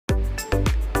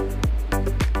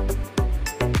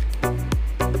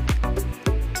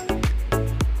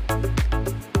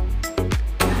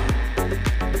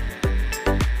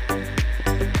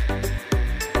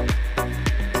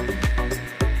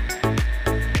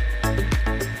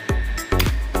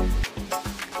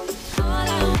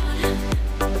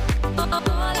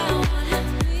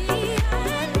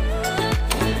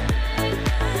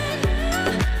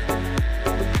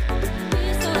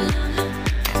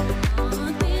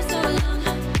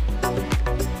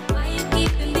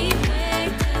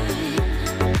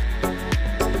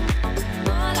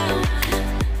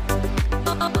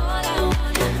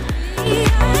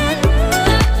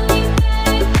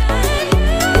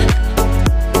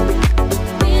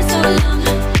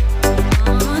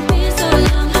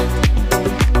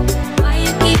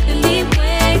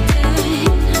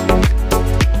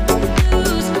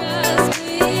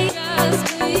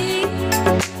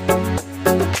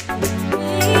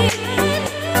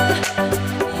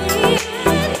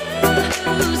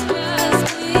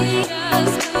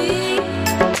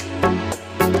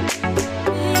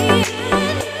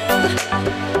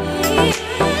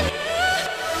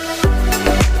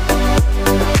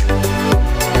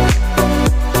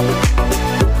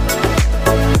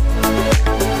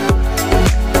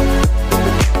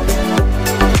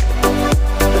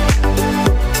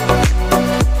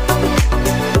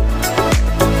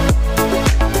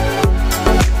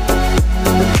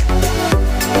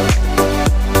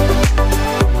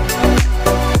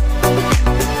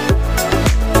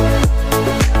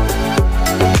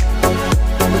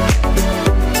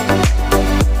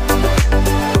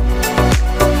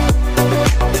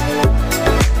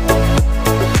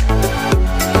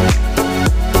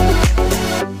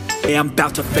I'm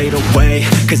about to fade away.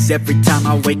 Cause every time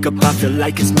I wake up I feel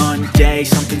like it's Monday.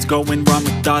 Something's going wrong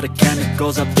with all the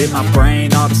chemicals up in my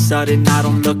brain. All of a sudden I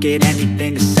don't look at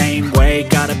anything the same way.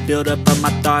 Gotta build up of my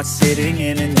thoughts sitting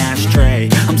in an ashtray.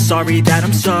 I'm sorry that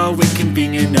I'm so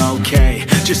inconvenient, okay.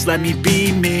 Just let me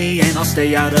be me and I'll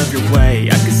stay out of your way.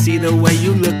 I can see the way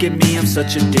you look at me, I'm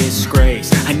such a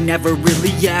disgrace. I never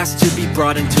really asked to be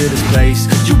brought into this place.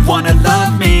 You wanna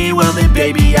love me? Well then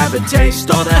baby I have a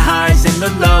taste. All the highs and the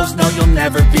lows, no you'll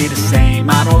never be the same.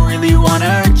 I don't really wanna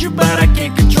hurt you but I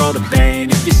can't control the pain.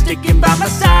 If you're sticking by my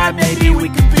side, maybe we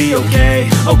could be okay.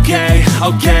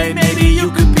 Okay, maybe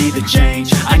you could be the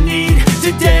change I need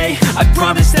today. I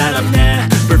promise that I've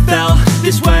never felt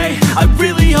this way. I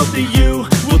really hope that you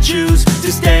will choose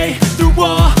to stay through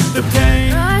all the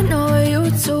pain. I know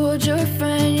you told your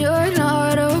friend you're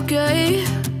not okay.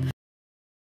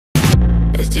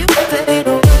 As you fade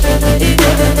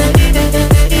away,